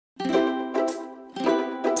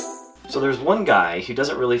So there's one guy who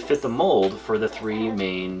doesn't really fit the mold for the three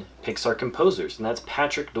main Pixar composers, and that's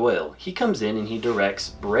Patrick Doyle. He comes in and he directs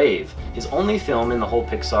Brave, his only film in the whole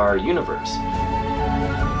Pixar universe.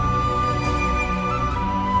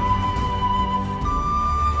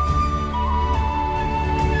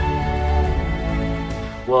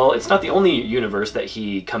 Well, it's not the only universe that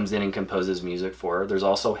he comes in and composes music for. There's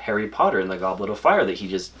also Harry Potter and the Goblet of Fire that he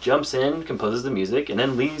just jumps in, composes the music, and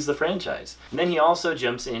then leaves the franchise. And then he also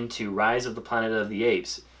jumps into Rise of the Planet of the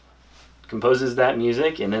Apes, composes that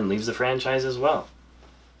music, and then leaves the franchise as well.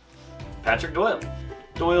 Patrick Doyle.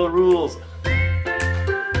 Doyle rules.